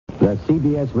The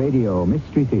CBS Radio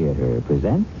Mystery Theater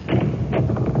presents...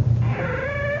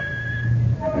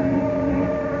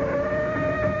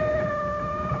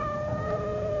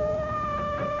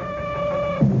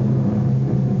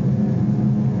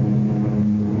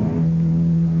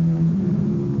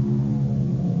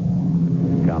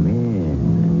 Come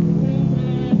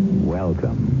in.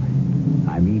 Welcome.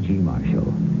 I'm E.G.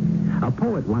 Marshall. A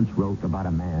poet once wrote about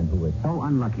a man who was so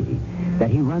unlucky that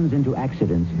he runs into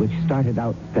accidents which started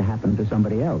out to happen to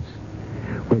somebody else,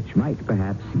 which might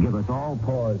perhaps give us all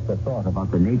pause for thought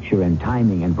about the nature and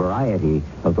timing and variety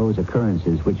of those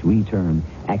occurrences which we term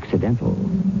accidental.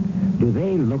 Do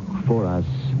they look for us,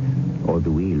 or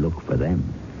do we look for them?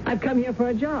 I've come here for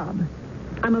a job.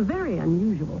 I'm a very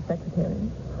unusual secretary.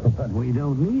 But we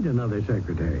don't need another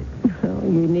secretary. Oh,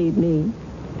 you need me.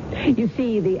 You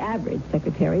see, the average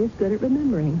secretary is good at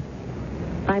remembering.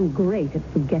 I'm great at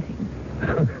forgetting.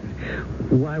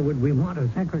 Why would we want a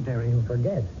secretary who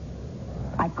forgets?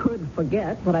 I could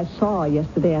forget what I saw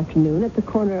yesterday afternoon at the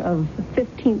corner of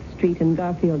 15th Street and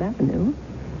Garfield Avenue.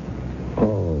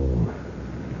 Oh.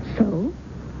 So,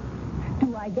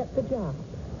 do I get the job?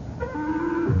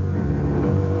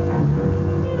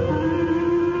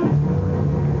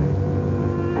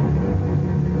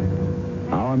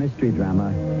 Our mystery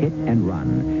drama, Hit and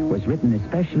Run, was written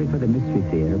especially for the Mystery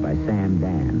Theater by Sam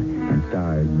Dan and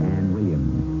stars Ann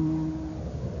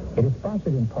Williams. It is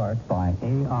sponsored in part by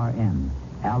ARM,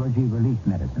 Allergy Relief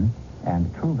Medicine,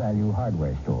 and True Value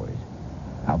Hardware Stores.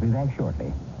 I'll be back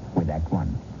shortly with Act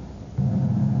One.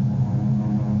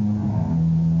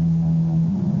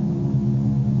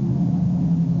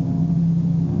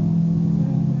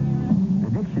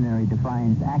 The dictionary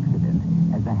defines accident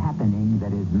as a happening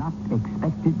that is not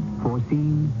expected,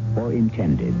 foreseen, or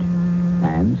intended.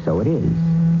 And so it is,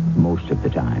 most of the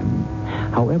time.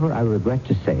 However, I regret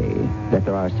to say that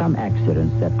there are some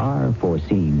accidents that are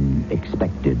foreseen,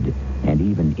 expected, and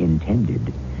even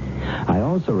intended. I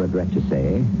also regret to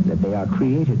say that they are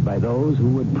created by those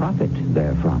who would profit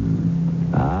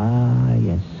therefrom. Ah,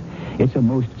 yes. It's a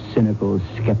most cynical,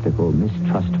 skeptical,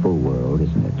 mistrustful world,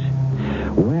 isn't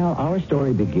it? Well, our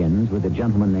story begins with a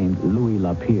gentleman named Louis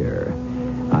Lapierre.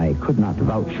 I could not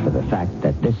vouch for the fact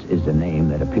that this is the name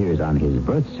that appears on his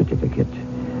birth certificate.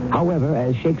 However,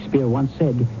 as Shakespeare once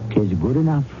said, 'tis good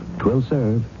enough, 'twill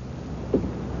serve.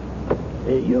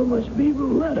 You must be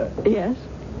Rouletta. Yes.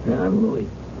 I'm Louis.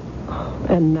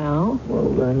 And now?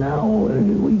 Well, now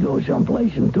we go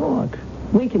someplace and talk.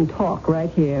 We can talk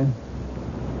right here.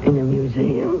 In a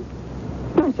museum?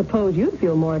 I suppose you'd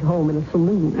feel more at home in a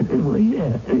saloon. Well,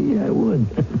 yeah, I would.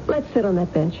 Let's sit on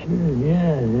that bench.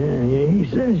 Yeah. He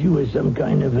says you were some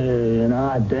kind of an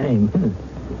odd dame.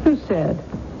 Who said?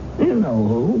 You know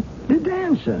who? The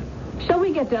dancer. Shall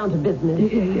we get down to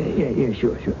business? Yeah,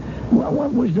 sure. Well,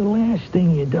 what was the last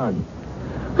thing you done?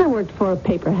 I worked for a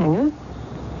paper hanger.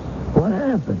 What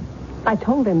happened? I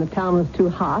told him the town was too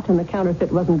hot and the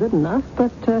counterfeit wasn't good enough,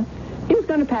 but he was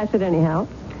going to pass it anyhow.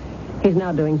 He's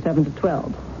now doing 7 to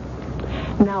 12.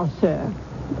 Now, sir,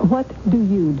 what do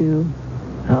you do?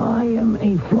 I am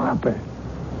a flopper.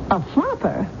 A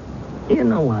flopper? You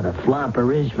know what a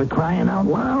flopper is, for crying out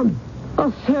loud?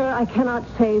 Oh, sir, I cannot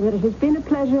say that it has been a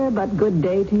pleasure, but good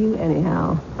day to you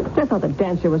anyhow. I thought the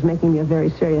dancer was making me a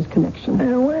very serious connection.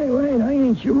 Wait, I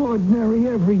ain't your ordinary,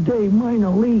 everyday,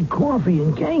 minor league coffee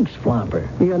and cakes flopper.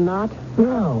 You're not?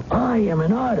 No, I am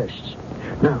an artist.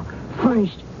 Now,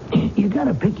 first, you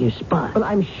gotta pick your spot. Well,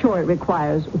 I'm sure it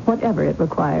requires whatever it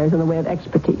requires in the way of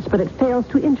expertise, but it fails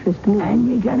to interest me. And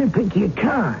you gotta pick your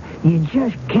car. You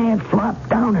just can't flop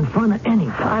down in front of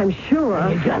anybody. I'm sure.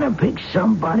 And you gotta pick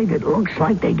somebody that looks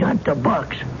like they got the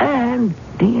bucks and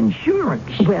the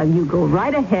insurance. Well, you go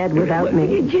right ahead without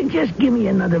me. You just give me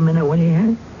another minute, will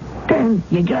you? Then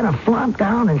you gotta flop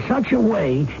down in such a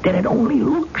way that it only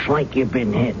looks like you've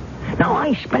been hit. Now,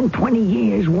 I spent 20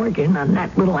 years working on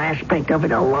that little aspect of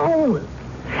it alone.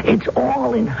 It's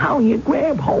all in how you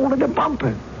grab hold of the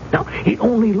bumper. Now, it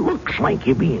only looks like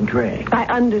you're being dragged. I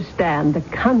understand the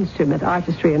consummate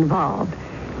artistry involved.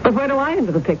 But where do I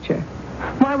enter the picture?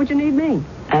 Why would you need me?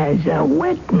 As a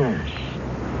witness.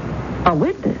 A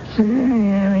witness?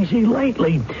 Yeah, you see,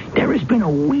 lately, there has been a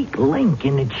weak link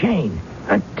in the chain.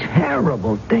 A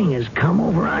terrible thing has come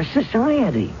over our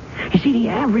society. You see, the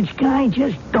average guy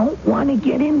just don't want to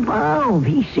get involved.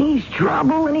 He sees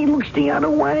trouble and he looks the other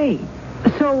way.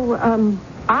 So,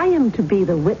 I am to be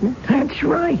the witness? That's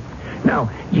right. Now,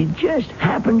 you just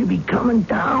happen to be coming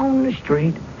down the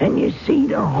street and you see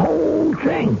the whole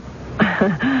thing.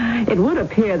 It would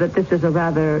appear that this is a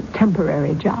rather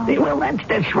temporary job. Well,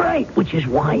 that's right, which is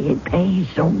why it pays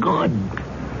so good.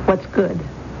 What's good?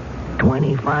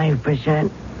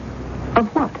 25%.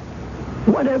 Of what?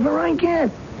 Whatever I get.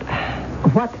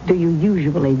 What do you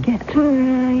usually get?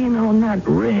 Not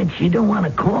rich. You don't want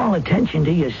to call attention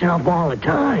to yourself all the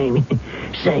time.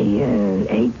 Say,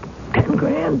 8, 10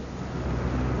 grand.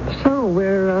 So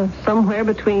we're somewhere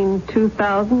between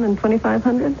 2,000 and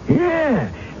 2,500?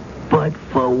 Yeah, but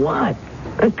for what?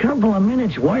 A couple of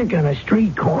minutes work on a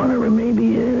street corner or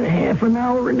maybe half an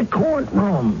hour in the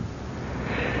courtroom.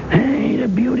 Hey, the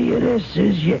beauty of this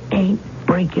is you ain't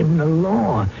breaking the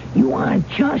law. You are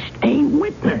just a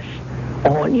witness.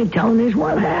 All you're telling is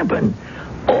what happened.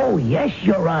 Oh, yes,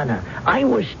 Your Honor. I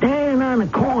was standing on the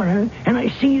corner, and I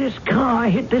see this car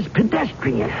hit this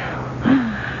pedestrian.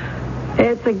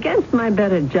 It's against my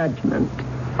better judgment.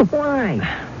 Why?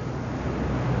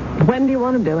 When do you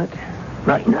want to do it?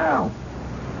 Right now.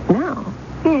 Now?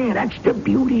 Yeah, that's the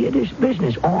beauty of this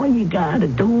business. All you gotta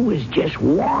do is just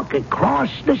walk across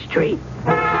the street.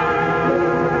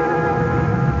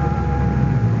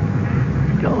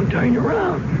 Don't turn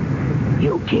around.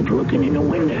 You keep looking in the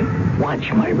window.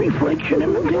 Watch my reflection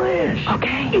in the glass.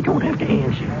 Okay. You don't have to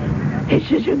answer.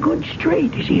 This is a good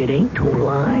straight. You see, it ain't too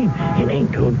live. It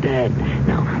ain't too dead.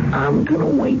 Now, I'm gonna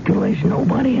wait till there's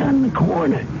nobody on the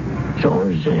corner. So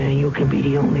as you can be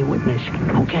the only witness.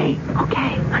 Okay?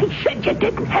 Okay. I said you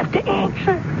didn't have to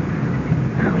answer.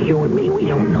 Now, you and me, we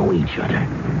don't know each other.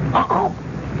 Uh-oh.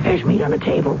 There's meat on the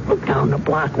table. Look down the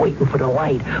block waiting for the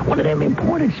light. One of them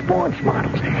imported sports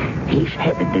models. He's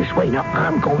headed this way. Now,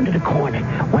 I'm going to the corner.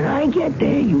 When I get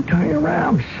there, you turn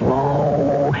around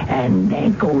slow and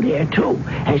then go there, too.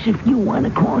 As if you want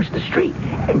to cross the street.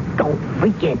 And don't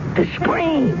forget to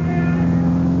scream.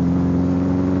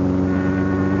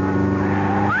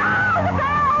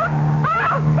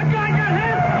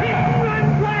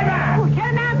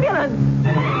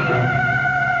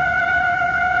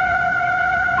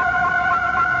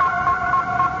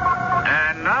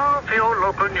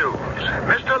 News.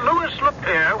 Mr. Louis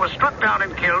LePierre was struck down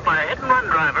and killed by a hit-and-run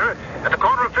driver at the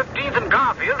corner of 15th and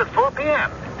Garfield at 4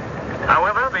 p.m.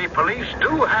 However, the police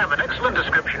do have an excellent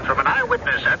description from an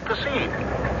eyewitness at the scene.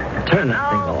 Turn that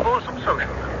thing Now off. for some social.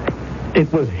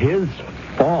 It was his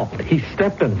fault. He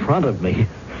stepped in front of me.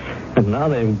 And now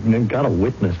they've got a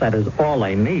witness. That is all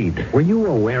I need. Were you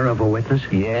aware of a witness?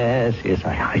 Yes,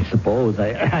 I suppose.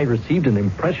 I received an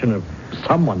impression of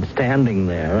someone standing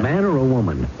there. A man or a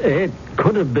woman? It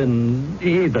could have been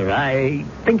either. I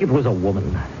think it was a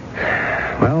woman.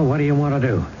 Well, what do you want to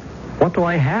do? What do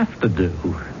I have to do?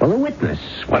 Well, a witness.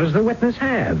 What does the witness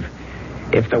have?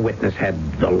 If the witness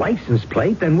had the license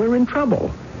plate, then we're in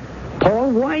trouble.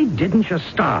 Paul, why didn't you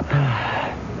stop?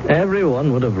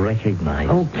 Everyone would have recognized.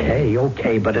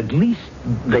 Okay, but at least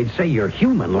they'd say you're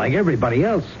human like everybody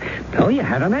else. Well, you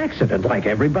had an accident like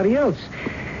everybody else.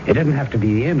 It didn't have to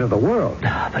be the end of the world.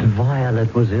 But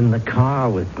Violet was in the car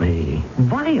with me.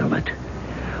 Violet?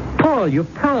 Paul, you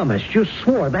promised. You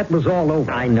swore that was all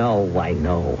over. I know.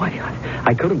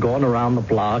 I could have gone around the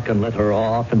block and let her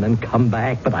off and then come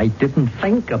back, but I didn't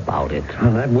think about it.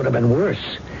 Well, that would have been worse.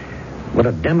 Would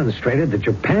have demonstrated that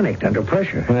you panicked under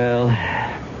pressure. Well,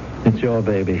 it's your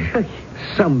baby.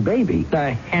 Some baby?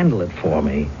 Handle it for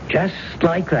me. Just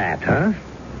like that, huh?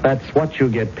 That's what you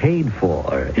get paid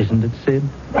for, isn't it, Sid?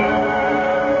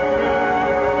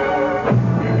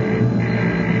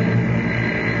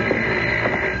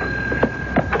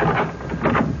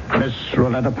 Miss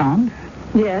Roletta Pound?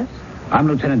 Yes? I'm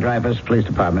Lieutenant Dreyfus, Police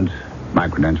Department. My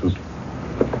credentials.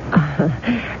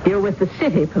 You're with the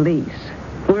city police.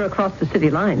 We're across the city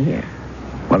line here.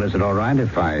 Well, is it all right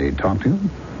if I talk to you?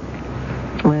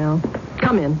 Well,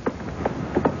 come in.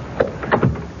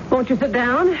 Won't you sit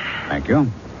down? Thank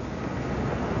you.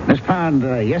 Miss Pound,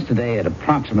 yesterday at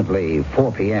approximately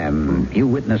 4 p.m., you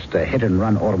witnessed a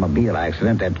hit-and-run automobile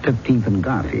accident at 15th and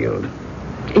Garfield.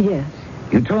 Yes.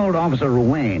 You told Officer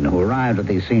Ruane, who arrived at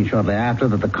the scene shortly after,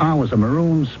 that the car was a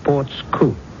maroon sports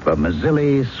coupe, a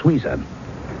Mazzilli Suiza.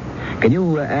 Can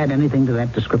you add anything to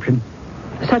that description?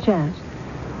 Such as?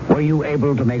 Were you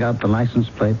able to make out the license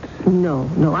plate? No,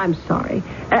 I'm sorry.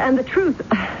 And the truth,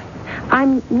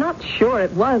 I'm not sure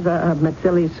it was a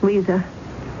Mazzilli Suiza.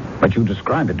 But you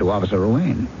described it to Officer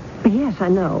Ruane. Yes, I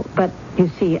know. But,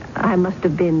 you see, I must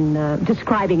have been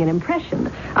describing an impression.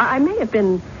 I may have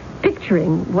been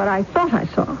picturing what I thought I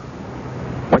saw.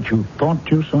 What you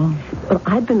thought you saw? Well,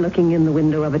 I'd been looking in the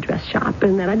window of a dress shop,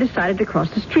 and then I decided to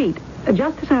cross the street.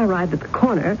 Just as I arrived at the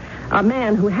corner, a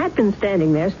man who had been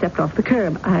standing there stepped off the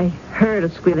curb. I heard a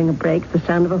squealing of brakes, the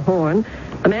sound of a horn.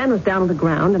 The man was down on the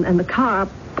ground, and the car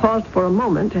paused for a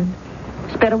moment and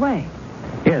sped away.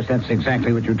 Yes, that's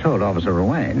exactly what you told Officer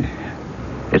Ruane.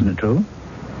 Isn't it true?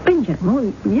 In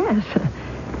general, yes.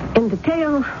 In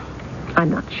detail, I'm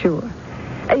not sure.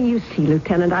 You see,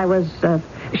 Lieutenant, I was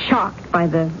shocked by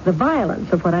the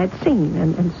violence of what I'd seen,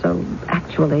 and so,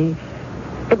 actually,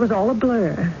 it was all a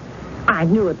blur. I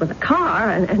knew it was a car,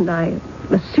 and I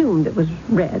assumed it was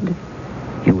red.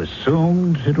 You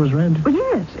assumed it was red? Well,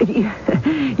 yes.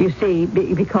 You see,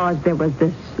 because there was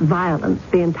this violence,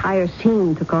 the entire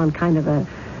scene took on kind of a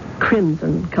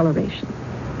crimson coloration.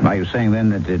 Are you saying, then,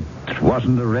 that it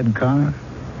wasn't a red car?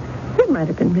 It might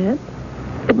have been red.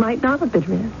 It might not have been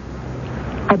red.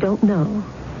 I don't know.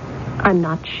 I'm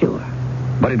not sure.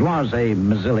 But it was a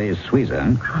Mazzilli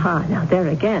Suiza. Now there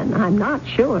again, I'm not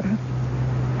sure.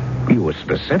 You were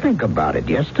specific about it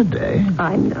yesterday.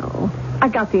 I know. I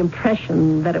got the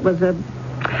impression that it was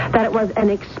an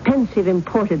expensive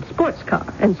imported sports car,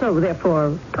 and so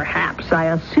therefore perhaps I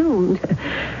assumed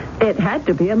it had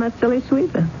to be a Mazzilli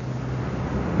Suiza.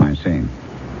 I see.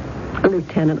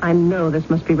 Lieutenant, I know this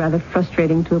must be rather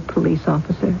frustrating to a police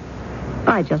officer.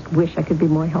 I just wish I could be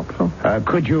more helpful.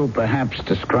 Could you perhaps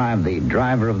describe the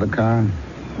driver of the car?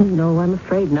 No, I'm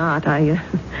afraid not. I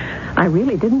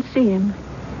really didn't see him.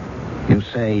 You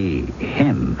say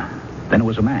him. Then it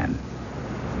was a man.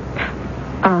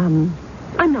 I'm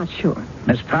not sure.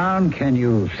 Miss Pound, can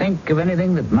you think of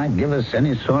anything that might give us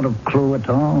any sort of clue at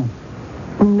all?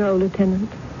 No, Lieutenant.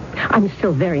 I'm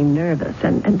still very nervous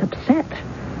and upset.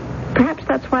 Perhaps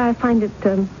that's why I find it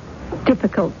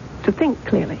difficult to think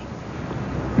clearly.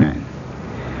 Yes.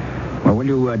 Well, will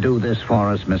you do this for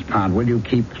us, Miss Pound? Will you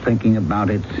keep thinking about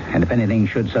it? And if anything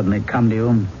should suddenly come to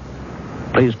you,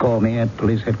 please call me at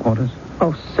police headquarters.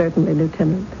 Oh, certainly,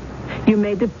 Lieutenant. You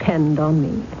may depend on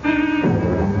me.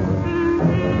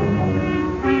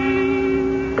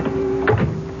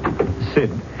 Sid,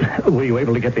 were you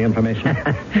able to get the information?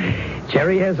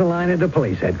 Jerry has a line at the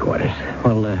police headquarters.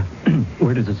 Well,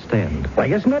 where does it stand? Well, I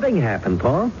guess nothing happened,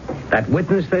 Paul. That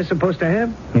witness they're supposed to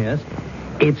have? Yes?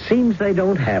 It seems they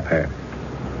don't have her.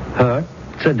 Her?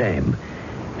 It's a dame.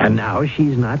 And now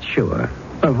she's not sure.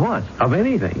 Of what? Of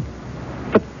anything.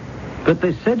 But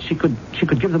they said she could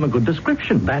give them a good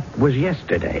description. That was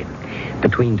yesterday.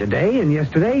 Between today and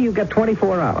yesterday, you've got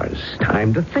 24 hours.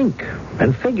 Time to think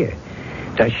and figure.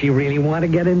 Does she really want to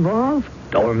get involved?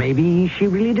 Or maybe she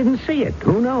really didn't see it.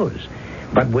 Who knows?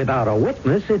 But without a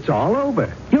witness, it's all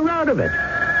over. You're out of it.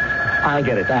 I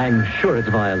get it. I'm sure it's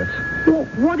Violet. Well,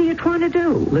 what are you trying to do?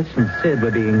 Listen, Sid,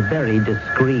 we're being very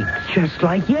discreet. Just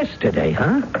like yesterday,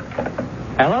 huh?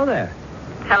 Hello there.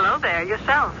 Hello there,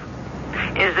 yourself.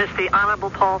 Is this the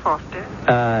Honorable Paul Foster?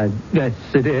 Yes,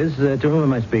 it is. To whom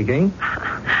am I speaking?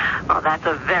 Oh, that's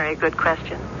a very good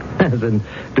question. As in,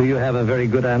 do you have a very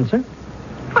good answer?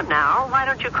 Well, now, why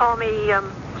don't you call me,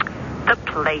 the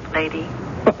plate lady?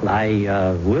 Well,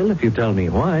 I will if you tell me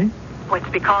why. Well,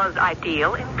 it's because I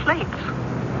deal in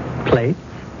plates. Plate?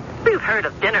 You've heard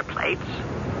of dinner plates,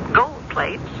 gold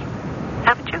plates,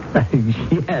 haven't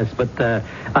you? Yes, but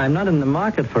I'm not in the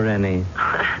market for any.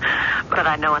 But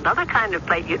I know another kind of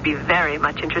plate you'd be very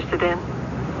much interested in.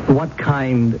 What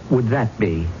kind would that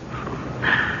be?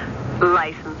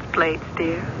 License plates,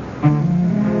 dear.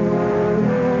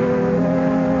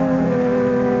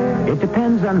 It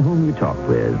depends on whom you talk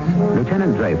with.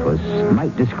 Lieutenant Dreyfus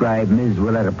might describe Ms.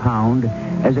 Willetta Pound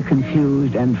as a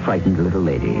confused and frightened little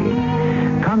lady.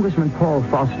 Congressman Paul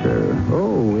Foster,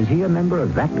 is he a member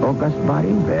of that august body?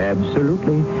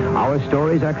 Absolutely. Our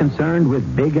stories are concerned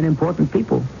with big and important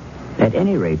people. At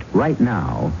any rate, right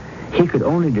now, he could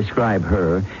only describe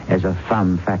her as a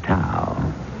femme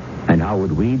fatale. And how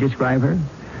would we describe her?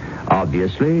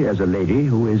 Obviously, as a lady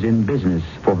who is in business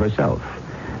for herself.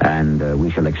 And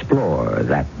we shall explore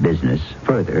that business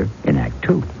further in Act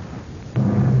 2.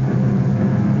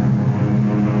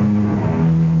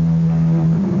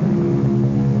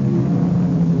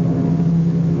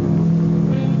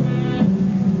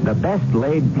 The best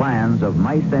laid plans of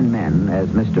mice and men, as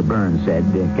Mr. Burns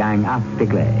said, gang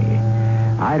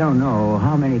afticle. I don't know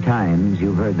how many times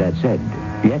you've heard that said.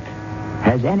 Yet,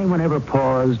 has anyone ever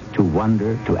paused to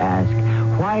wonder, to ask,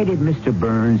 why did Mr.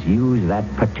 Burns use that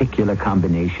particular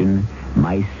combination,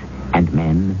 mice and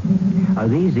men? Are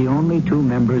these the only two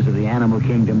members of the animal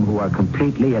kingdom who are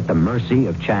completely at the mercy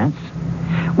of chance?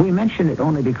 We mention it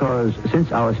only because,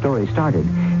 since our story started,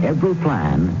 every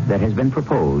plan that has been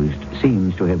proposed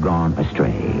seems to have gone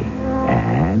astray.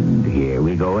 And here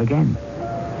we go again.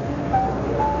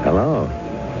 Hello.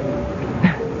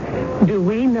 Do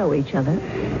we know each other?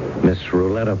 Miss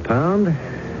Rouletta Pound?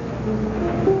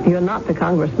 You're not the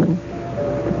congressman.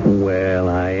 Well,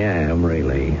 I am,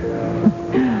 really.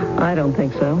 I don't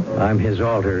think so. I'm his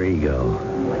alter ego.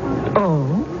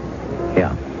 Oh?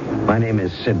 Yeah. My name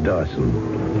is Sid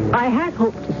Dawson. I had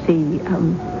hoped to see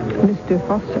Mr.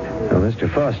 Foster. Well, Mr.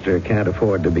 Foster can't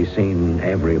afford to be seen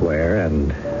everywhere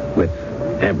and with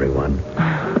everyone.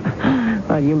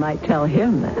 Well, you might tell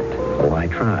him that. Oh, I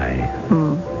try.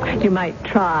 You might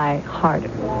try harder.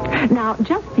 Now,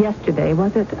 just yesterday,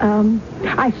 was it,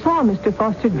 I saw Mr.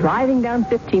 Foster driving down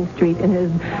 15th Street in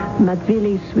his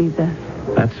Mazzilli Suiza.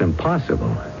 That's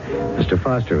impossible. Mr.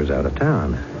 Foster was out of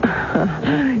town.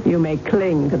 You may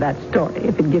cling to that story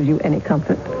if it gives you any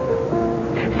comfort.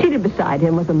 Seated beside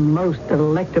him was a most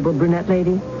delectable brunette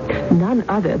lady, none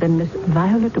other than Miss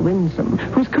Violet Winsome,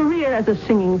 whose career as a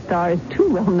singing star is too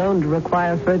well known to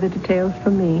require further details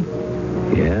from me.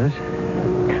 Yes?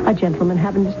 A gentleman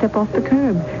happened to step off the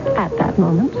curb at that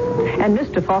moment, and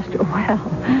Mr. Foster, well,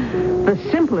 the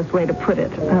simplest way to put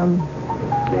it,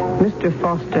 Mr.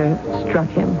 Foster struck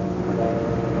him.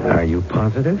 Are you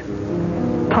positive?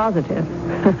 Positive.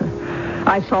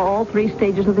 I saw all 3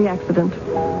 stages of the accident.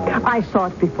 I saw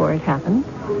it before it happened.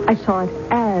 I saw it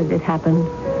as it happened.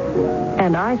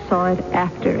 And I saw it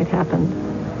after it happened.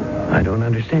 I don't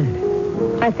understand.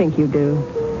 I think you do.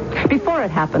 Before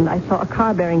it happened, I saw a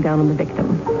car bearing down on the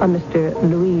victim, a Mr.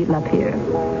 Louis Lapierre.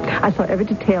 I saw every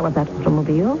detail of that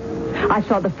automobile. I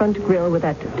saw the front grille with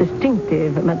that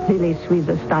distinctive Mazzilli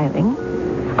Suiza styling.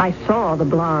 I saw the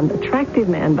blonde, attractive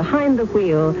man behind the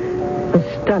wheel, the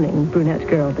stunning brunette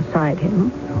girl beside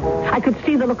him. I could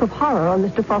see the look of horror on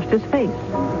Mr. Foster's face.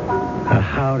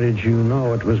 How did you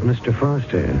know it was Mr.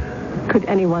 Foster? Could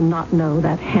anyone not know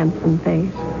that handsome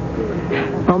face?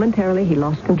 Momentarily, he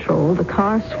lost control. The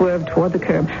car swerved toward the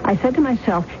curb. I said to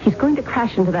myself, he's going to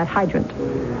crash into that hydrant.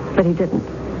 But he didn't.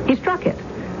 He struck it,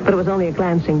 but it was only a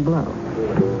glancing blow.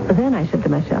 Then I said to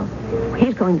myself,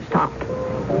 he's going to stop.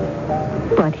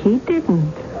 But he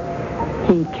didn't.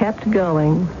 He kept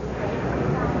going.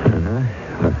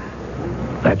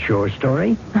 That's your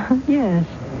story? Yes.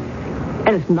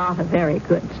 And it's not a very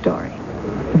good story.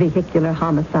 Vehicular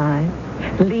homicide,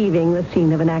 leaving the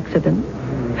scene of an accident.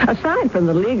 Aside from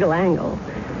the legal angle,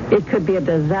 it could be a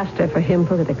disaster for him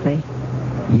politically.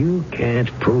 You can't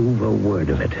prove a word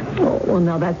of it. Oh, well,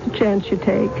 now that's the chance you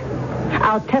take.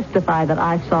 I'll testify that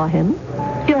I saw him.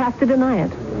 You'll have to deny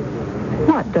it.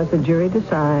 What does the jury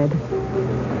decide?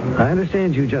 I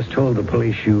understand you just told the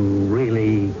police you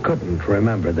really couldn't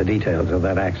remember the details of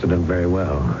that accident very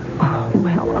well. Oh,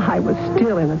 well, I was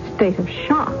still in a state of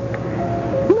shock.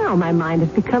 Now my mind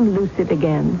has become lucid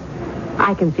again.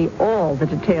 I can see all the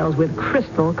details with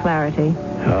crystal clarity.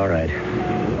 All right.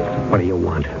 What do you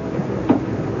want?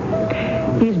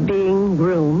 He's being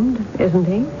groomed, isn't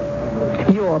he?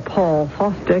 Your Paul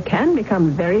Foster can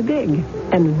become very big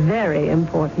and very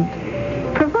important,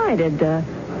 provided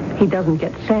he doesn't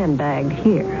get sandbagged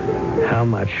here. How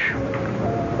much?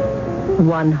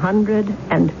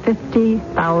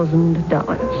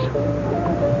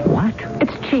 $150,000. What?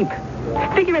 It's cheap.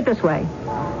 Figure it this way.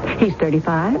 He's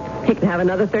 35. He can have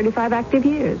another 35 active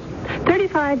years.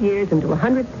 35 years into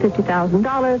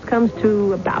 $150,000 comes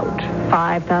to about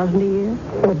 $5,000 a year,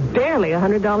 or barely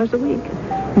 $100 a week.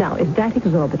 Now, is that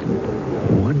exorbitant?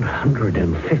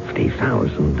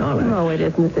 $150,000. No, it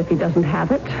isn't as if he doesn't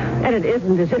have it. And it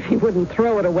isn't as if he wouldn't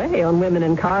throw it away on women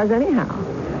and cars anyhow.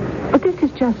 But this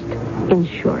is just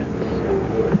insurance.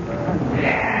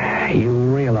 You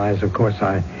realize, of course,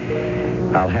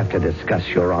 I'll have to discuss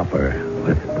your offer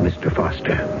with Mr.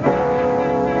 Foster.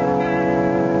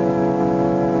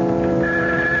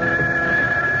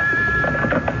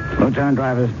 Lieutenant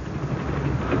Drivers?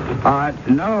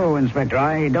 No, Inspector.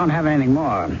 I don't have anything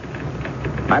more.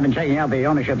 I've been checking out the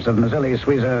ownerships of Mazzilli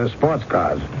Suiza sports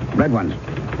cars. Red ones.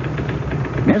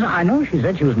 Yes, I know she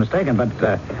said she was mistaken, but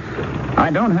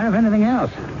I don't have anything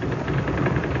else.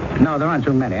 No, there aren't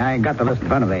too many. I got the list in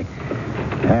front of me.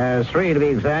 3 to be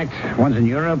exact. One's in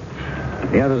Europe.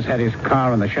 The other's had his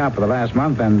car in the shop for the last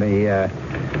month, and the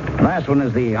last one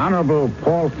is the Honorable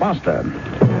Paul Foster.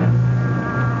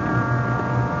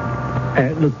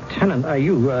 Lieutenant, are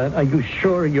you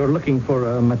sure you're looking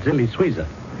for a Mazzilli Suiza?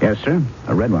 Yes, sir.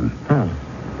 A red one. Oh.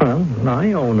 Well,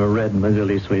 I own a red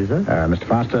Mazzilli Suiza. Mr.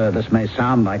 Foster, this may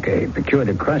sound like a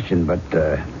peculiar question, but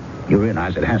you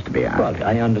realize it has to be asked. Well,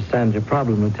 I understand your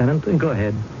problem, Lieutenant. Go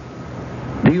ahead.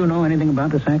 Do you know anything about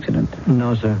this accident?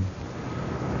 No, sir.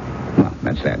 Well,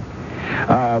 that's that.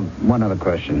 One other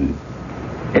question.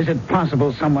 Is it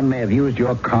possible someone may have used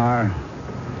your car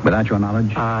without your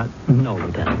knowledge? No,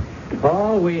 Lieutenant.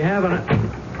 Oh, we have an...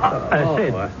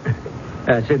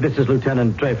 Sid, this is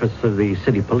Lieutenant Dreyfus of the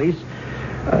City Police.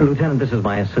 Lieutenant, this is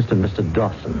my assistant, Mr.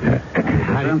 Dawson.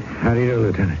 How do you do,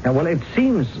 Lieutenant? Well, it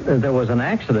seems there was an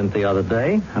accident the other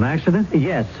day. An accident?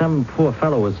 Yes, some poor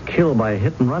fellow was killed by a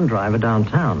hit-and-run driver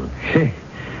downtown.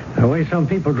 The way some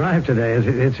people drive today,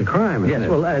 it's a crime, isn't Yes, it?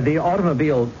 well, the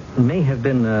automobile may have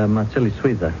been Matsili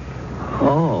Suiza.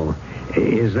 Oh,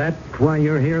 is that why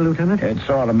you're here, Lieutenant? It's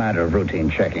all a matter of routine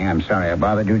checking. I'm sorry I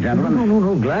bothered you, gentlemen.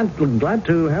 No. Glad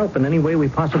to help in any way we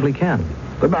possibly can.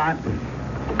 Goodbye.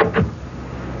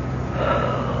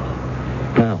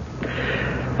 Now,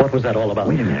 what was that all about?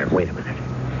 Wait a minute.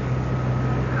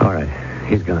 All right,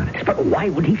 he's gone. But why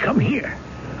would he come here?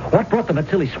 What brought the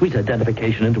Matsili Suiza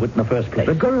identification into it in the first place?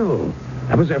 The girl.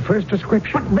 That was her first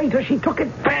description. But later she took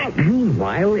it back.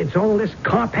 Meanwhile, it's all this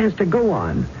cop has to go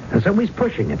on, and so he's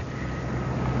pushing it.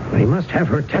 But he must have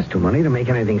her testimony to make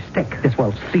anything stick. Yes,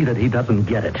 well, see that he doesn't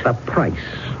get it. The price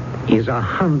is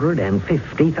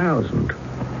 $150,000.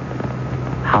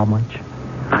 How much?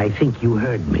 I think you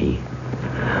heard me.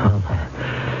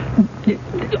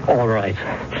 All right.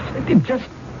 Just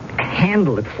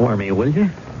handle it for me, will you?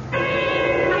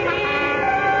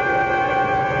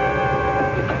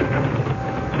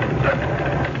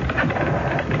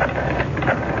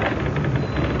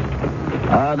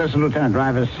 This is Lieutenant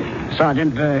Drivers.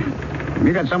 Sergeant,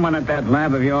 you got someone at that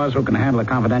lab of yours who can handle a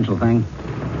confidential thing?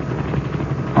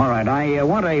 All right, I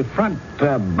want a front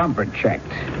bumper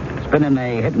checked. It's been in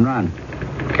a hit and run.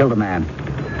 Killed a man.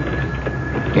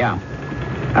 Yeah.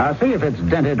 See if it's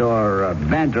dented or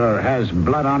bent or has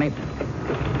blood on it.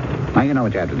 Now, you know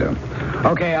what you have to do.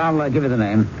 Okay, I'll give you the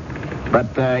name.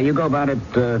 But you go about it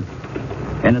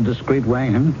in a discreet way,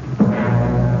 huh?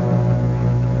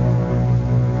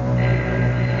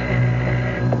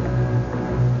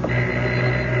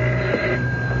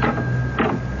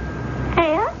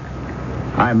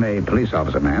 I'm a police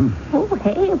officer, ma'am. Oh,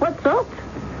 hey, what's up?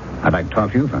 I'd like to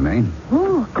talk to you, if I may.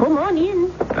 Oh, come on in.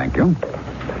 Thank you.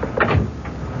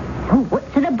 Oh,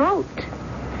 what's it about?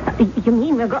 You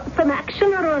mean we've got some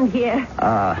action around here?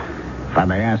 If I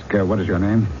may ask, what is your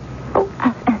name? Oh,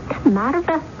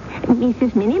 Marva.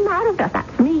 Mrs. Minnie Marva,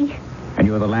 that's me. And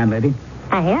you're the landlady?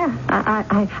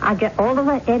 I get all of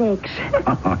the headaches.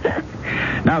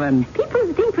 Now then...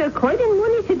 People think we're coining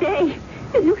money today.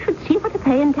 You should see what I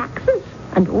pay in taxes.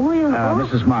 And oil.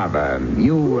 Mrs. Marva,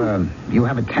 you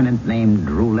have a tenant named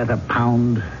Rouletta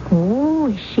Pound? Oh,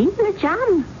 is she in the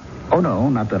jam? Oh, no,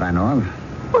 not that I know of.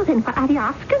 Well, then what are you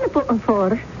asking about her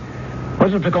for? Well,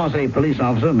 just because a police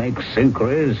officer makes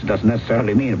inquiries doesn't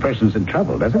necessarily mean a person's in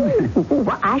trouble, does it?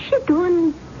 What is she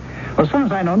doing? Well, as far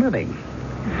as I know, nothing.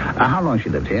 How long she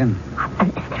lived here?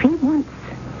 3 months.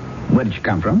 Where did she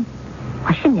come from?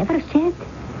 Well, she never said.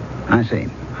 I see.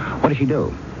 What does she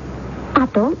do? I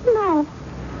don't know.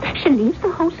 She leaves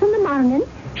the house in the morning.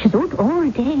 She's out all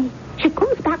day. She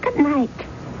comes back at night.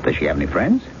 Does she have any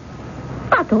friends?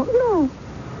 I don't know.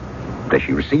 Does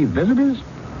she receive visitors?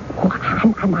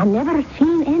 Oh, I never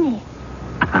seen any.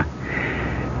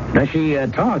 Does she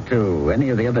talk to any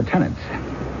of the other tenants?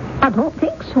 I don't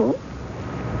think so.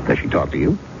 Does she talk to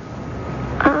you?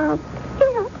 Yeah.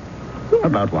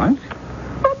 About what?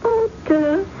 About,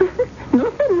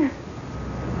 nothing.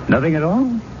 Nothing at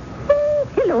all?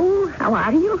 Hello, how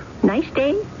are you? Nice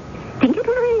day. Think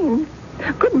it'll rain.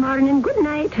 Good morning, good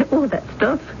night. Oh, that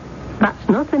stuff. That's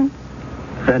nothing.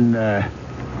 Then,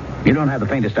 you don't have the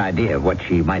faintest idea of what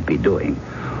she might be doing.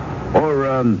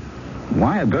 Or,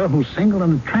 why a girl who's single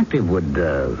and attractive would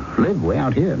live way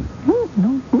out here. No,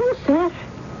 sir.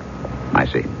 I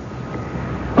see.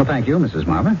 Well, thank you, Mrs.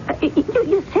 Marva.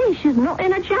 You say she's not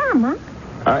in a jam,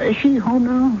 huh? Is she home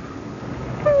now?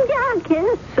 Yeah, I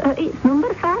guess. It's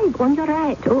number 5 on your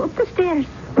right. Oh, up the stairs.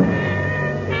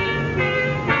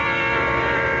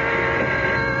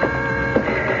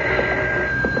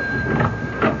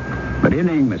 Good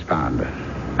evening, Miss Pound.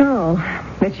 Oh,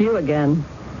 it's you again. Do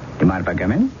you mind if I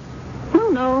come in?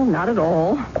 No, not at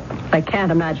all. I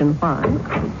can't imagine why.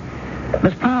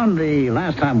 Miss Pound, the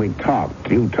last time we talked,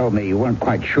 you told me you weren't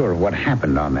quite sure of what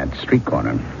happened on that street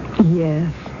corner.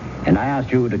 Yes. And I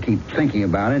asked you to keep thinking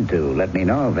about it to let me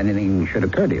know if anything should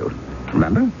occur to you.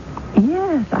 Remember?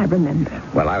 Yes, I remember.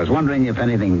 Well, I was wondering if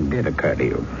anything did occur to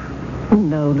you.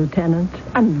 No, Lieutenant.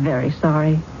 I'm very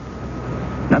sorry.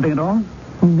 Nothing at all?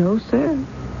 No, sir.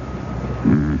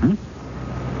 Mm-hmm.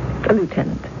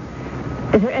 Lieutenant,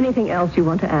 is there anything else you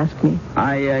want to ask me?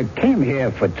 I came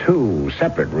here for 2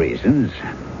 separate reasons.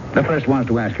 The first one is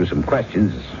to ask you some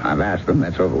questions. I've asked them.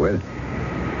 That's over with.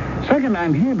 Second,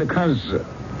 I'm here because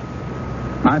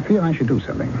I feel I should do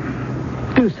something.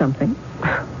 Do something?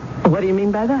 What do you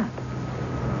mean by that?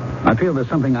 I feel there's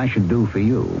something I should do for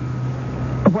you.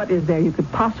 What is there you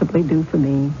could possibly do for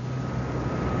me?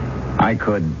 I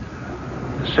could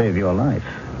save your life.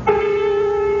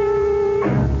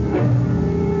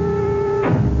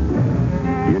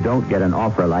 You don't get an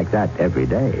offer like that every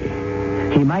day.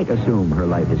 He might assume her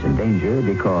life is in danger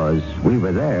because we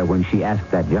were there when she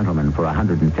asked that gentleman for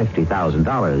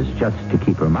 $150,000 just to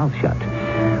keep her mouth shut.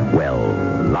 Well,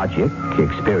 logic,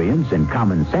 experience, and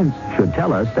common sense should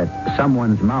tell us that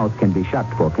someone's mouth can be shut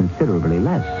for considerably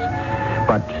less.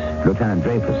 But Lieutenant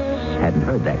Dreyfus hadn't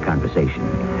heard that conversation.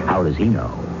 How does he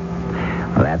know?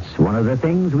 Well, that's one of the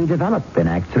things we develop in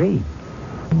Act 3.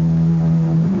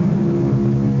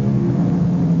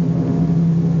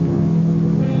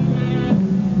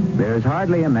 There's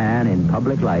hardly a man in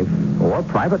public life, or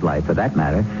private life for that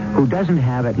matter, who doesn't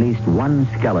have at least one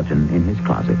skeleton in his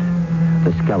closet.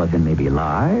 The skeleton may be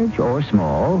large or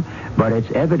small, but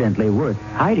it's evidently worth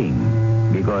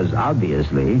hiding, because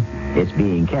obviously it's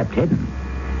being kept hidden.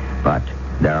 But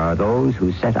there are those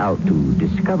who set out to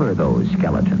discover those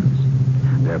skeletons.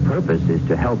 Their purpose is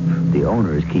to help the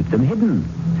owners keep them hidden,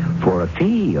 for a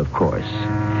fee, of course.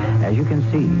 As you can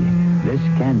see, this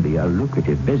can be a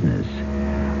lucrative business.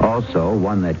 Also,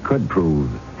 one that could prove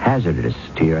hazardous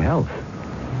to your health.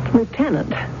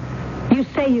 Lieutenant, you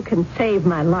say you can save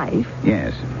my life.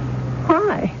 Yes,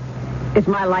 Why? Is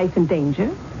my life in danger?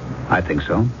 I think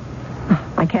so.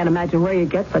 I can't imagine where you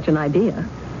get such an idea.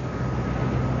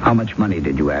 How much money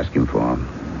did you ask him for?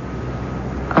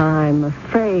 I'm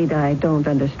afraid I don't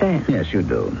understand. Yes, you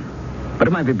do. But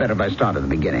it might be better if I start at the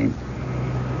beginning.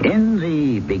 In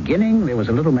the beginning, there was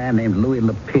a little man named Louis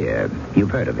Lapierre.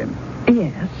 You've heard of him.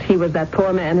 Yes, he was that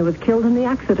poor man who was killed in the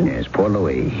accident. Yes, poor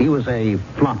Louis. He was a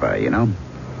flopper, you know.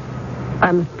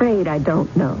 I'm afraid I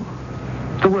don't know.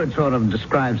 The word sort of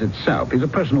describes itself. He's a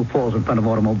person who falls in front of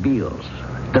automobiles,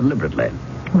 deliberately.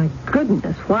 My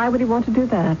goodness, why would he want to do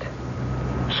that?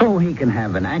 So he can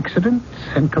have an accident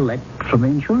and collect from the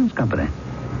insurance company.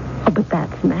 Oh, but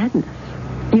that's madness.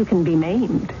 You can be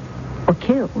maimed or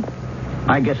killed.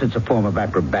 I guess it's a form of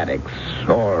acrobatics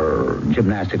or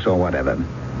gymnastics or whatever.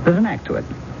 There's an act to it.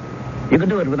 You can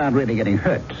do it without really getting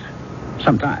hurt.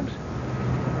 Sometimes.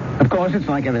 Of course, it's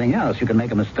like everything else. You can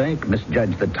make a mistake,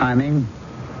 misjudge the timing,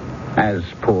 as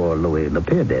poor Louis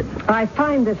Lapierre did. I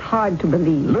find this hard to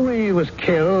believe. Louis was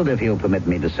killed, if you'll permit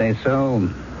me to say so,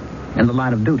 in the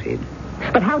line of duty.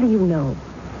 But how do you know?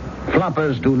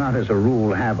 Floppers do not, as a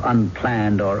rule, have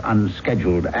unplanned or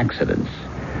unscheduled accidents.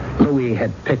 Louis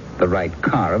had picked the right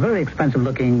car, a very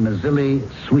expensive-looking Mazzilli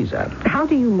Suiza. How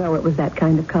do you know it was that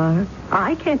kind of car?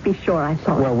 I can't be sure I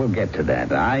saw it. Well, we'll get to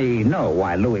that. I know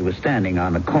why Louis was standing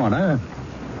on the corner.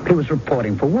 He was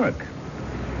reporting for work.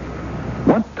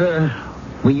 What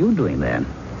were you doing there?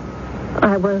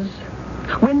 I was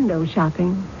window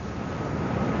shopping.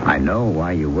 I know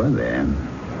why you were there.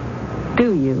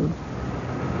 Do you?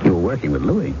 You were working with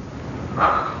Louis.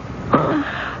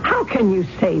 How can you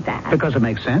say that? Because it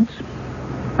makes sense.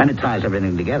 And it ties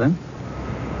everything together.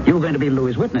 You were going to be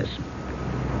Louis' witness.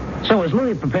 So as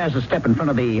Louis prepares to step in front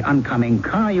of the oncoming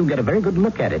car, you get a very good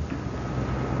look at it.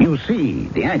 You see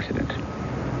the accident.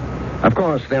 Of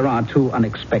course, there are two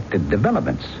unexpected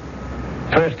developments.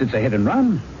 First, it's a hit and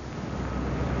run.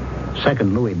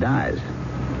 Second, Louis dies.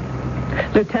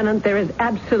 Lieutenant, there is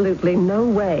absolutely no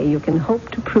way you can hope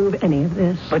to prove any of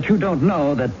this. But you don't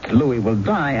know that Louis will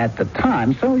die at the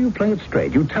time, so you play it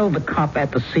straight. You tell the cop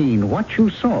at the scene what you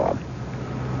saw.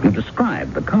 You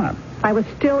describe the car. I was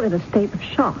still in a state of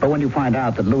shock. But when you find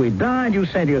out that Louis died, you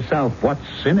say to yourself,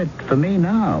 what's in it for me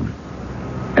now?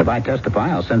 If I testify,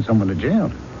 I'll send someone to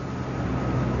jail.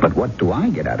 But what do I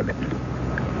get out of it?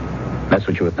 That's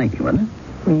what you were thinking, wasn't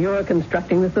it? You're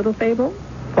constructing this little fable?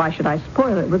 Why should I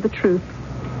spoil it with the truth?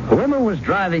 Whoever was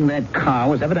driving that car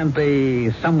was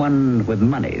evidently someone with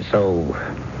money, so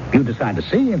you decide to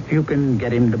see if you can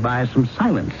get him to buy some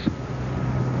silence.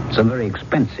 Some very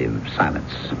expensive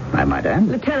silence, I might add.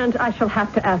 Lieutenant, I shall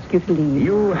have to ask you to leave.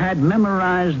 You had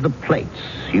memorized the plates.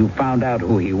 You found out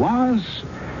who he was.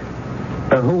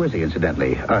 Who is he,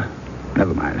 incidentally?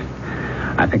 Never mind.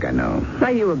 I think I know.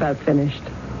 Are you about finished?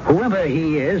 Whoever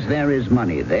he is, there is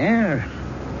money there.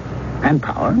 And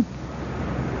power.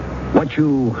 What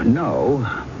you know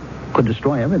could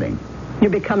destroy everything. You're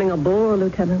becoming a bore,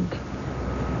 Lieutenant.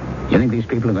 You think these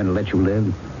people are going to let you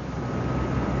live?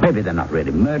 Maybe they're not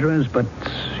really murderers, but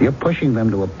you're pushing them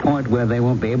to a point where they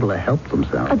won't be able to help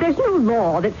themselves. There's no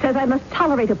law that says I must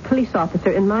tolerate a police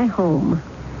officer in my home.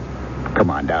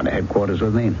 Come on down to headquarters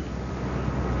with me.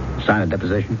 Sign a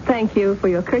deposition. Thank you for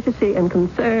your courtesy and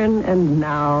concern, and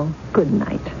now, good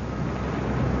night.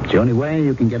 It's the only way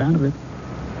you can get out of it.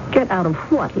 Get out of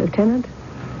what, Lieutenant?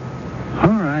 All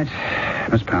right,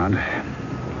 Miss Pound.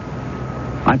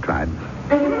 I tried.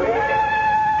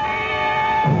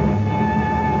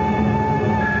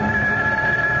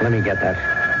 Let me get that.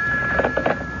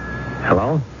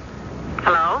 Hello?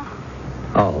 Hello?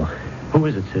 Oh, who is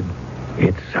Sid?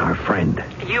 It's our friend.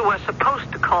 You were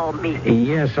supposed to call me.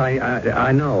 Yes,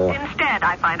 I know. Instead,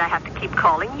 I find I have to keep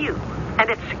calling you. And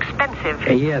it's expensive.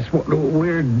 Yes,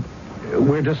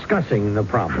 we're discussing the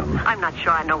problem. I'm not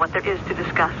sure I know what there is to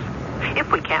discuss.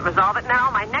 If we can't resolve it now,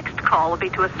 my next call will be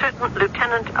to a certain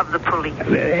lieutenant of the police.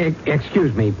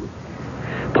 Excuse me,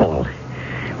 Paul.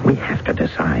 We have to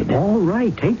decide. All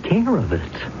right, take care of it.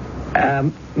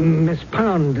 Miss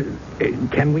Pound,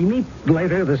 can we meet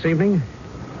later this evening?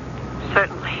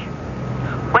 Certainly.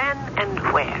 When and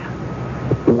where?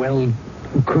 Well,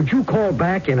 could you call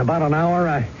back in about an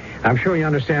hour? I'm sure you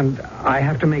understand I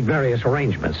have to make various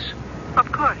arrangements.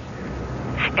 Of course.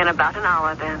 In about an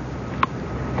hour, then.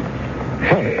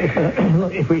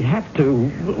 Look, if we have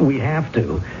to, we have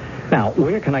to. Now,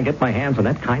 where can I get my hands on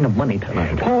that kind of money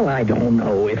tonight? Paul, I don't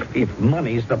know if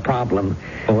money's the problem.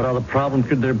 Well, what other problem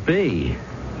could there be?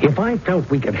 If I felt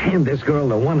we could hand this girl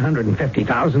the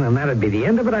 $150,000 and that'd be the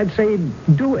end of it, I'd say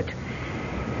do it.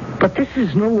 But this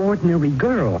is no ordinary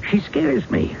girl. She scares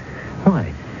me.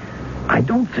 Why? I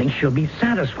don't think she'll be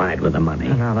satisfied with the money.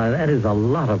 Now, that is a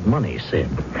lot of money, Sid.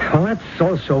 Well, that's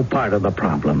also part of the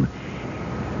problem.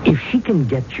 If she can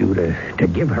get you to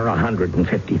give her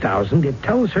 $150,000, it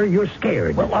tells her you're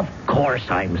scared. Well, of course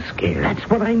I'm scared. That's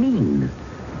what I mean.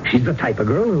 She's the type of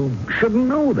girl who shouldn't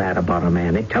know that about a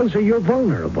man. It tells her you're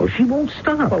vulnerable. She won't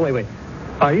stop. Oh, wait.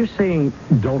 Are you saying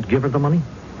don't give her the money?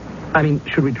 I mean,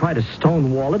 should we try to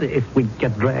stonewall it if we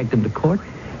get dragged into court?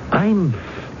 I'm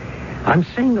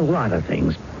saying a lot of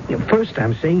things. First,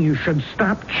 I'm saying you should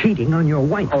stop cheating on your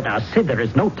wife. Oh, now, Sid, there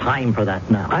is no time for that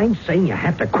now. I'm saying you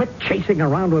have to quit chasing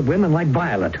around with women like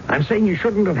Violet. I'm saying you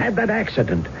shouldn't have had that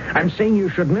accident. I'm saying you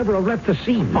should never have left the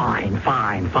scene.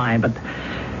 Fine.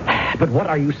 But what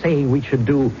are you saying we should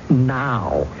do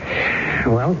now?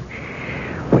 Well,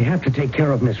 we have to take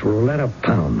care of Miss Roulette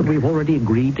Pound. But we've already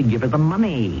agreed to give her the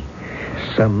money.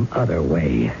 Some other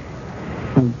way.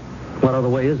 What other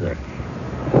way is there?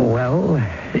 Well...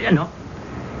 No.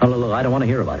 Oh, look, I don't want to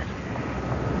hear about it.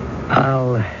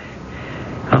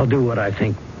 I'll do what I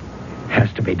think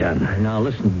has to be done. Now,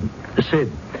 listen,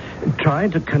 Sid, try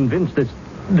to convince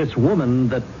this woman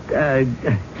that...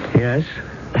 Yes?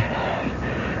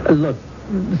 Look,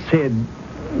 Sid,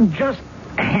 just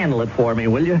handle it for me,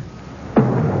 will you?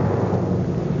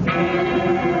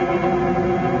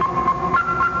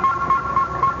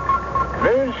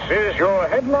 This is your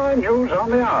headline news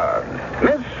on the hour.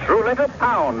 Miss Roulette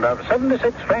Pound of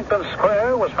 76 Franklin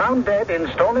Square was found dead in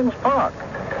Stallings Park.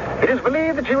 It is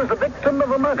believed that she was the victim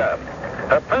of a murder.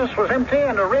 Her purse was empty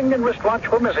and a ring and wristwatch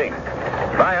were missing.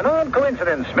 By an odd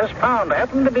coincidence, Miss Pound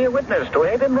happened to be a witness to a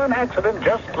hit-and-run accident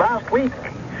just last week.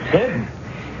 Sid?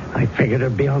 I figured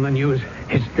it'd be on the news.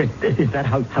 Is that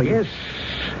how you...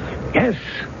 Yes.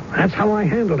 That's how I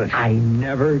handled it. I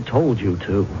never told you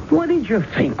to. What did you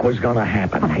think was going to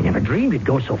happen? I never dreamed it'd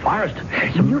go so far as to...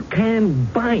 You can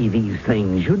buy these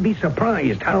things. You'd be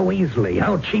surprised how easily,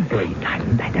 how cheaply. I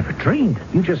never dreamed.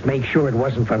 You just make sure it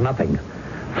wasn't for nothing.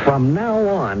 From now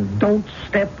on, don't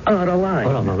step out of line.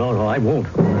 Oh, no, I won't.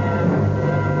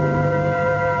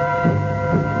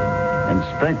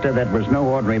 Inspector, that was no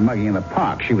ordinary mugging in the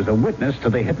park. She was a witness to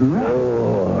the hit and run.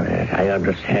 Oh, I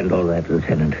understand all that,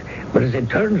 Lieutenant. But as it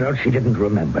turns out, she didn't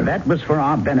remember. That was for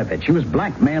our benefit. She was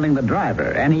blackmailing the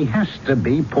driver, and he has to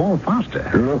be Paul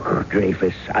Foster. Look,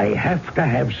 Dreyfus, I have to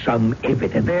have some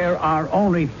evidence. There are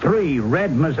only 3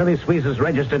 red Mazzilli Suizes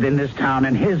registered in this town,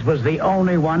 and his was the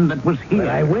only one that was here. But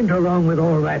I went along with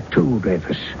all that, too,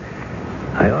 Dreyfus.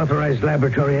 I authorized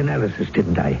laboratory analysis,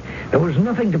 didn't I? There was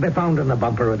nothing to be found in the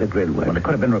bumper or the grill work. Well, it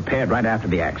could have been repaired right after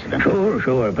the accident.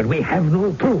 Sure, but we have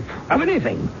no proof of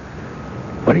anything.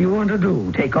 What do you want to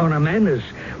do? Take on a man as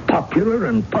popular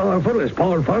and powerful as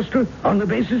Paul Foster? On the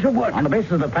basis of what? On the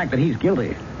basis of the fact that he's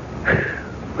guilty.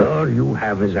 All you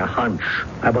have is a hunch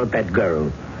about that girl.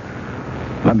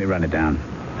 Let me run it down.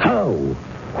 How?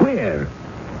 Where?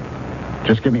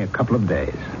 Just give me a couple of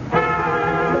days.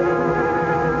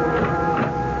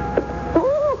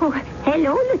 Oh,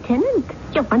 hello, Lieutenant.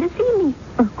 You want to see me?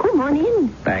 Oh, come on in.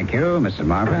 Thank you, Mrs.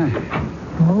 Marva.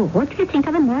 Oh, what do you think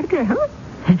of the murder, huh?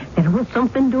 There was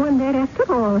something doing there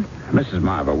after all. Mrs.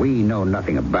 Marva, we know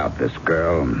nothing about this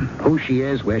girl. Who she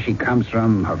is, where she comes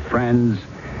from, her friends.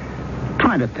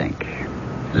 Try to think.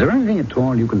 Is there anything at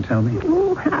all you can tell me?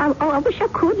 Oh, I wish I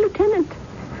could, Lieutenant.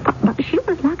 But she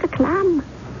was like a clam.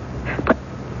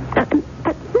 But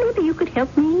maybe you could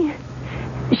help me.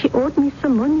 She owed me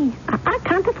some money. I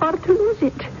can't afford to lose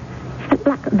it.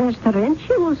 Like, there's the rent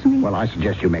she owes me. Well, I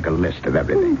suggest you make a list of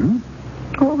everything.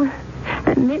 Oh,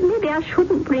 maybe I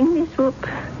shouldn't bring this up.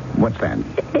 What's that?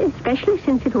 Especially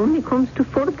since it only comes to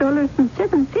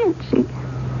 $4.07.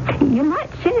 You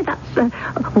might say that's,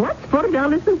 what's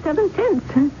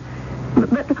 $4.07? But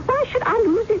why should I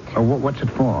lose it? What's it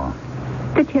for?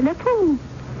 The telephone.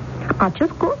 I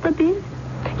just got the bill.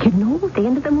 You know, at the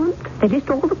end of the month, they list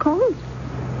all the calls.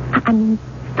 I mean,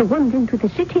 the ones into the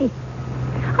city.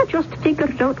 I just figured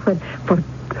it out for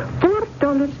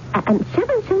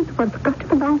 $4.07 was got to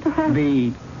belong to her.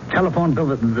 The telephone bill,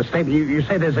 the statement, you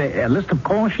say there's a list of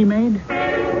calls she made?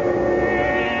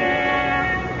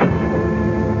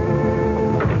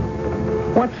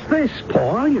 What's this,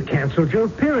 Paul? You canceled your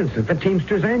appearance at the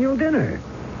Teamsters annual dinner.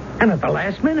 And at the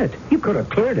last minute. You could have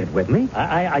cleared it with me.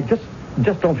 I just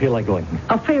don't feel like going.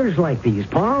 Affairs like these,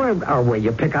 Paul, are where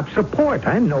you pick up support.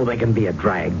 I know they can be a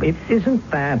drag. It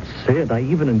isn't that, Sid. I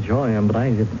even enjoy them, but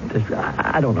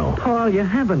I don't know. Paul, you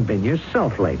haven't been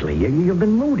yourself lately. You've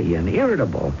been moody and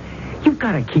irritable. You've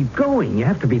got to keep going. You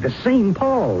have to be the same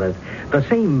Paul, the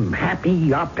same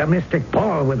happy, optimistic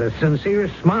Paul with a sincere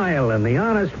smile and the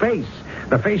honest face,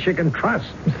 the face you can trust.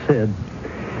 Sid,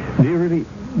 do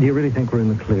you really think we're in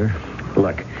the clear?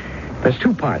 Look, there's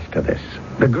two parts to this.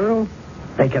 The girl,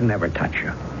 they can never touch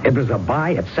her. It was a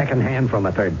buy at secondhand from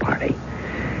a third party.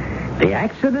 The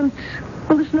accident,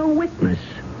 well, there's no witness.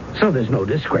 So there's no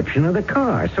description of the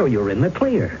car, so you're in the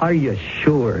clear. Are you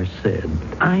sure, Sid?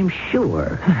 I'm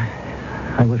sure.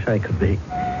 I wish I could be.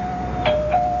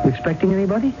 You expecting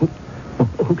anybody?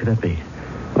 Who could that be?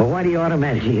 Well, why do you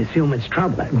automatically assume it's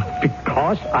trouble?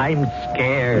 Because I'm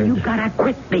scared. You've got to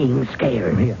quit being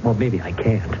scared. Yeah, well, maybe I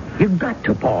can't. You've got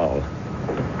to, Paul.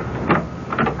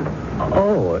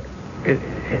 Oh,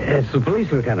 it's the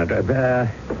police lieutenant.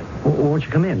 Won't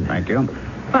you come in? Thank you.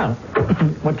 Well,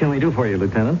 what can we do for you,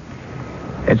 Lieutenant?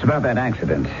 It's about that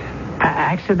accident.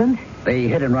 Accident? The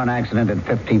hit-and-run accident at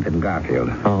 15th and Garfield.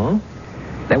 Oh?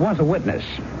 There was a witness.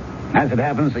 As it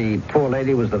happens, the poor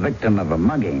lady was the victim of a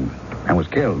mugging and was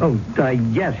killed. Oh,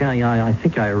 yes, yeah, I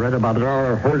think I read about it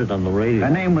or heard it on the radio.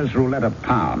 Her name was Rouletta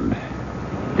Pound.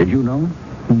 Did you know?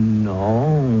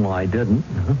 No, I didn't.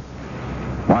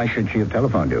 Why should she have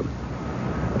telephoned you?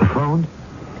 Phoned?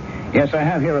 Yes, I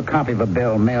have here a copy of a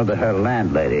bill mailed to her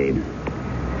landlady.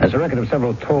 There's a record of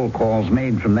several toll calls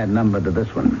made from that number to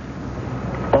this one.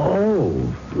 Oh,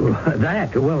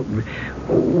 that. Well,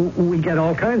 we get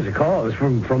all kinds of calls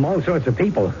from all sorts of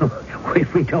people.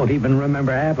 We don't even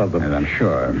remember half of them. And I'm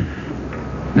sure.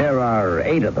 There are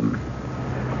 8 of them,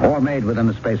 all made within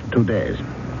the space of 2 days.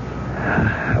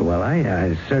 Well,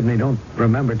 I certainly don't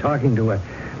remember talking to a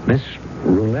Miss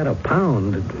Rouletta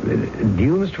Pound. Do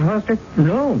you, Mr. Foster?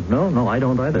 No, I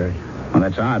don't either. Well,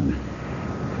 that's odd.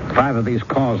 5 of these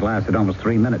calls lasted almost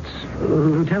 3 minutes.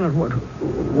 Lieutenant,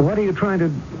 what are you trying to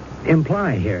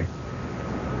imply here?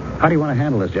 How do you want to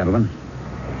handle this, gentlemen?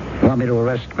 You want me to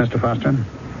arrest Mr. Foster?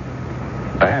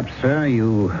 Perhaps, sir,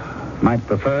 you might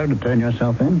prefer to turn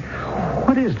yourself in?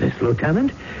 What is this,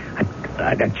 Lieutenant?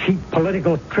 A cheap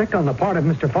political trick on the part of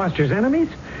Mr. Foster's enemies?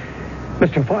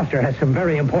 Mr. Foster has some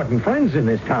very important friends in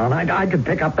this town. I could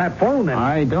pick up that phone and...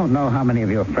 I don't know how many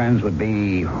of your friends would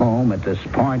be home at this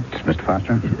point, Mr.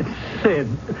 Foster. Sid,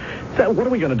 what are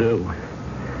we going to do?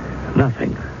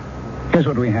 Nothing. Here's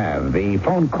what we have. The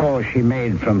phone call she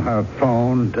made from her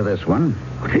phone to this one.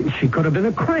 She could have been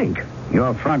a crank.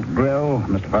 Your front grill,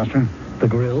 Mr. Foster. The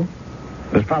grill?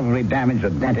 Was probably damaged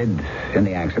or dented in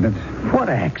the accident. What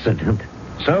accident?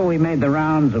 So we made the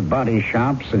rounds of body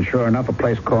shops, and sure enough, a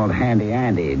place called Handy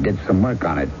Andy did some work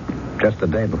on it just the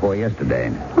day before yesterday.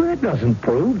 Well, that doesn't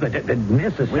prove that it We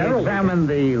necessarily... examined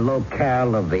the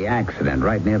locale of the accident.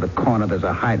 Right near the corner, there's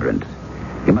a hydrant.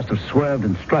 You must have swerved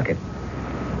and struck it.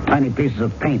 Tiny pieces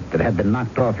of paint that had been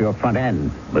knocked off your front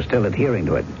end were still adhering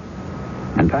to it.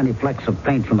 And tiny flecks of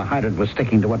paint from the hydrant were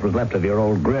sticking to what was left of your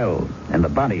old grill in the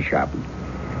body shop.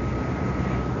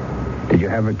 Did you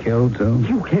have her killed, too?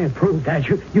 You can't prove that.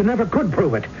 You never could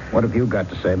prove it. What have you got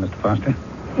to say, Mr. Foster?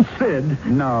 Sid.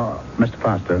 No, Mr.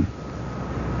 Foster.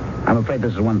 I'm afraid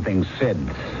this is one thing Sid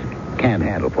can't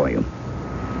handle for you.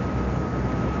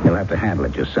 You'll have to handle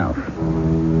it yourself.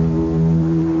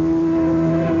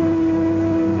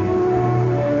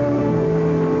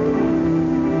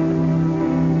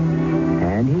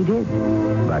 And he did,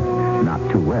 but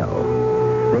not too well.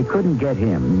 They couldn't get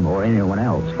him or anyone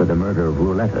else for the murder of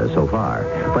Rouletta so far,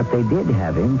 but they did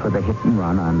have him for the hit and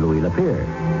run on Louis Lapierre.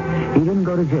 He didn't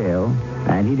go to jail,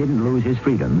 and he didn't lose his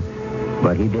freedom,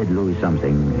 but he did lose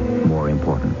something more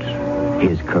important,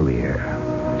 his career.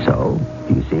 So,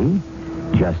 you see,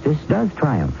 justice does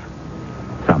triumph.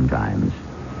 Sometimes.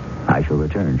 I shall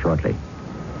return shortly.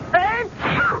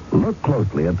 Look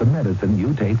closely at the medicine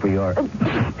you take for your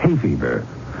hay fever.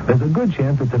 there's a good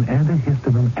chance it's an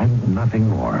antihistamine and nothing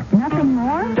more. Nothing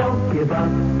more? Don't give up.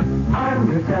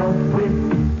 Arm yourself with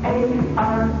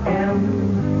ARM.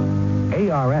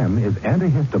 ARM is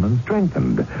antihistamine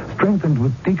strengthened. Strengthened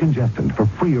with decongestant for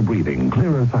freer breathing,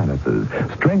 clearer sinuses.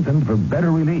 Strengthened for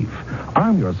better relief.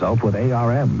 Arm yourself with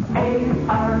ARM.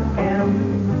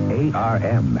 ARM.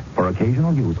 ARM. For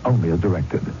occasional use only as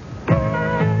directed. Maxwell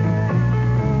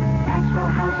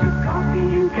House of coffee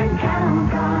you can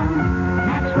count on.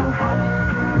 Maxwell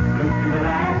House. Good to the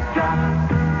last drop.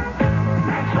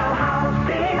 Maxwell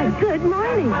House. Good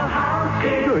morning. Maxwell House.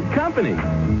 Good company.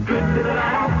 Good to the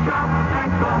last drop.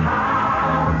 Maxwell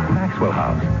House. Maxwell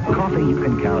House. Coffee you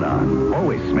can count on.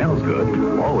 Always smells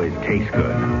good. Always tastes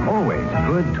good. Always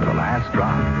good to the last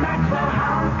drop. Maxwell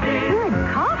House. Good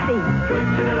coffee.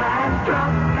 Good to the last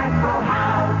drop. Maxwell House.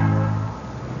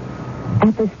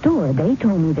 At the store, they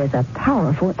told me there's a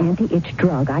powerful anti-itch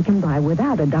drug I can buy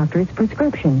without a doctor's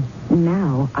prescription.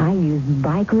 Now, I use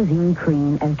Bicozine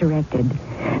cream as directed.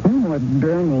 No more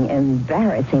burning,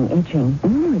 embarrassing itching. No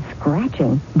more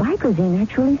scratching. Bicozine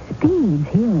actually speeds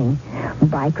healing.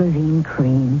 Bicozine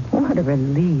cream. What a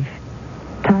relief.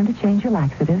 Time to change your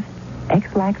laxative.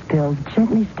 X-Lax pills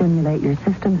gently stimulate your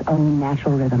system's own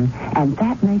natural rhythm, and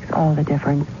that makes all the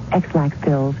difference. X-Lax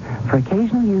pills, for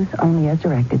occasional use only as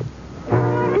directed.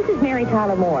 This is Mary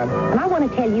Tyler Moore, and I want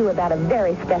to tell you about a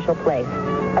very special place.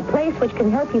 A place which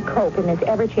can help you cope in this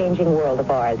ever-changing world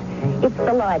of ours. It's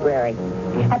the library.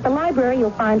 At the library,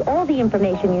 you'll find all the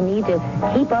information you need to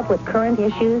keep up with current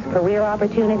issues, career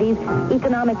opportunities,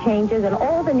 economic changes, and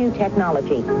all the new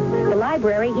technology. The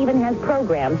library even has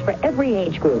programs for every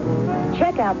age group.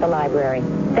 Check out the library.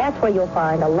 That's where you'll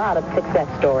find a lot of success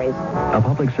stories. A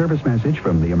public service message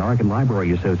from the American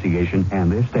Library Association and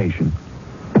this station.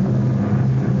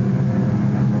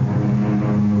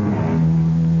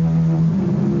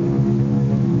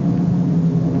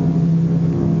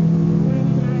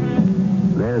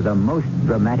 There's a most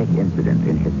dramatic incident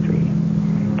in history.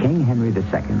 King Henry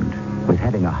II was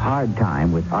having a hard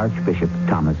time with Archbishop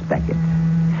Thomas Becket.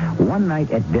 One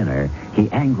night at dinner, he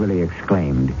angrily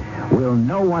exclaimed, "Will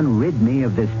no one rid me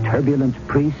of this turbulent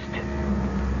priest?"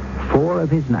 4 of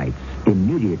his knights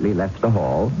immediately left the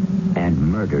hall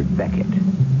and murdered Becket.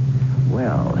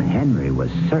 Well, Henry was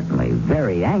certainly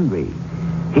very angry.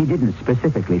 He didn't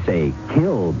specifically say,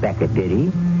 "Kill Becket," did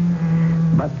he?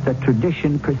 But the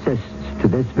tradition persists to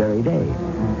this very day.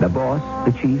 The boss,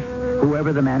 the chief,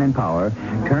 whoever the man in power,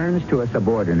 turns to a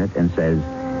subordinate and says,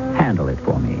 "Handle it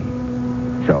for me."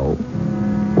 So,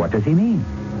 what does he mean?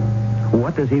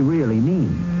 What does he really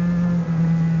mean?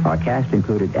 Our cast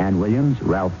included Ann Williams,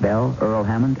 Ralph Bell, Earl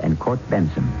Hammond, and Court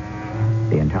Benson.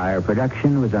 The entire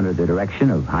production was under the direction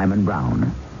of Hyman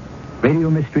Brown. Radio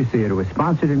Mystery Theater was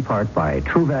sponsored in part by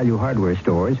True Value Hardware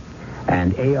Stores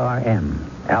and ARM,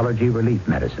 Allergy Relief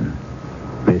Medicine.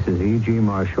 This is E.G.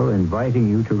 Marshall inviting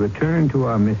you to return to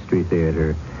our Mystery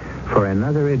Theater for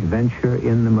another adventure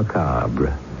in the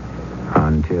macabre.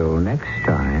 Until next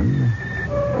time,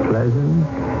 pleasant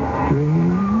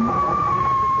dreams.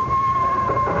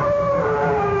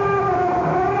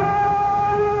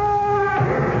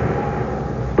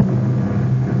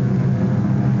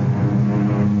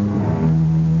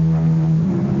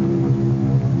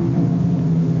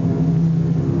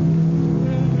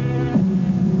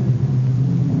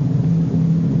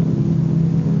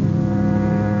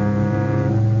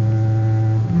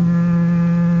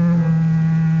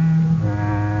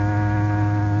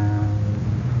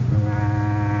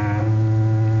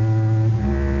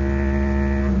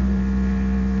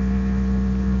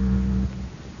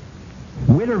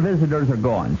 Visitors are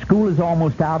gone. School is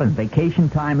almost out and vacation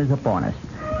time is upon us.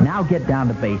 Now get down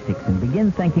to basics and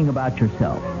begin thinking about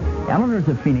yourself. Eleanor's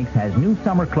of Phoenix has new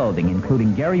summer clothing,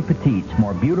 including Gary Petites,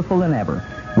 more beautiful than ever,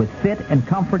 with fit and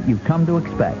comfort you've come to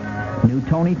expect. New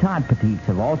Tony Todd Petites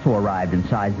have also arrived in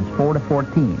sizes 4 to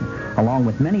 14, along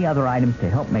with many other items to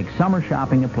help make summer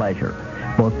shopping a pleasure.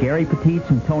 Both Gary Petites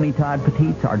and Tony Todd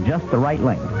Petites are just the right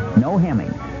length. No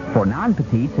hemming. For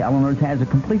non-petites, Eleanor's has a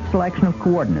complete selection of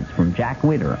coordinates from Jack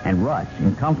Witter and Russ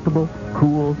in comfortable,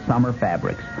 cool summer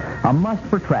fabrics. A must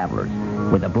for travelers.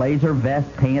 With a blazer,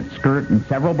 vest, pants, skirt, and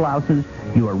several blouses,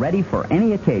 you are ready for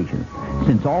any occasion.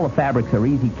 Since all the fabrics are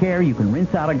easy care, you can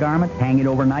rinse out a garment, hang it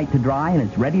overnight to dry, and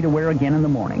it's ready to wear again in the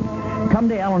morning. Come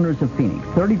to Eleanor's of Phoenix,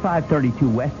 3532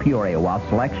 West Peoria, while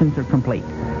selections are complete.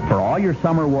 For all your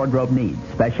summer wardrobe needs,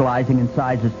 specializing in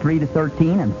sizes 3 to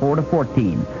 13 and 4 to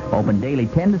 14. Open daily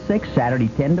 10 to 6, Saturday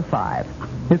 10 to 5.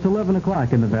 It's 11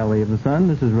 o'clock in the Valley of the Sun.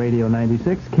 This is Radio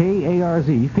 96,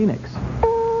 KARZ, Phoenix.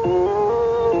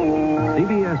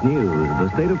 CBS News The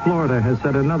state of Florida has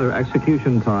set another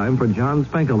execution time for John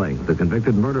Spankelink. The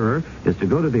convicted murderer is to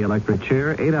go to the electric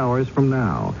chair 8 hours from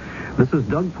now. This is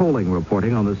Doug Poling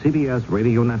reporting on the CBS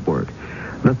radio network.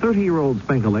 The 30-year-old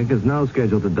Spankelink is now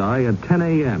scheduled to die at 10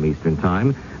 a.m. Eastern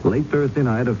Time. Late Thursday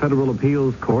night, a federal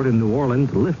appeals court in New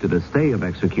Orleans lifted a stay of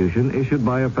execution issued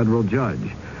by a federal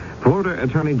judge. Florida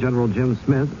Attorney General Jim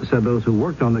Smith said those who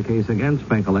worked on the case against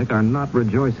Spankelink are not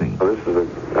rejoicing. This is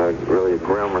really a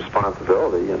grim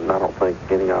responsibility, and I don't think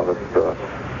any of us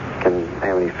can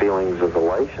have any feelings of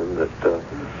elation that, a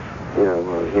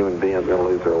human being is going to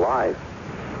lose their life.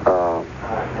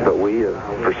 But we have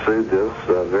pursued this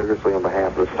vigorously on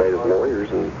behalf of the state of lawyers,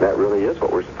 and that really is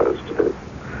what we're supposed to do.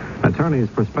 Attorneys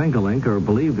for Spankelink are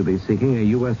believed to be seeking a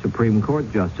U.S. Supreme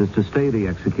Court justice to stay the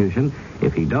execution.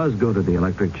 If he does go to the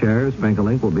electric chair,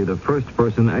 Spankelink will be the first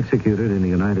person executed in the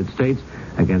United States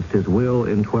against his will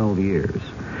in 12 years.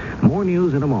 More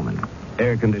news in a moment.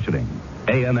 Air conditioning,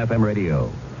 AM/FM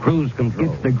radio, cruise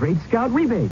control. It's the Great Scout rebate.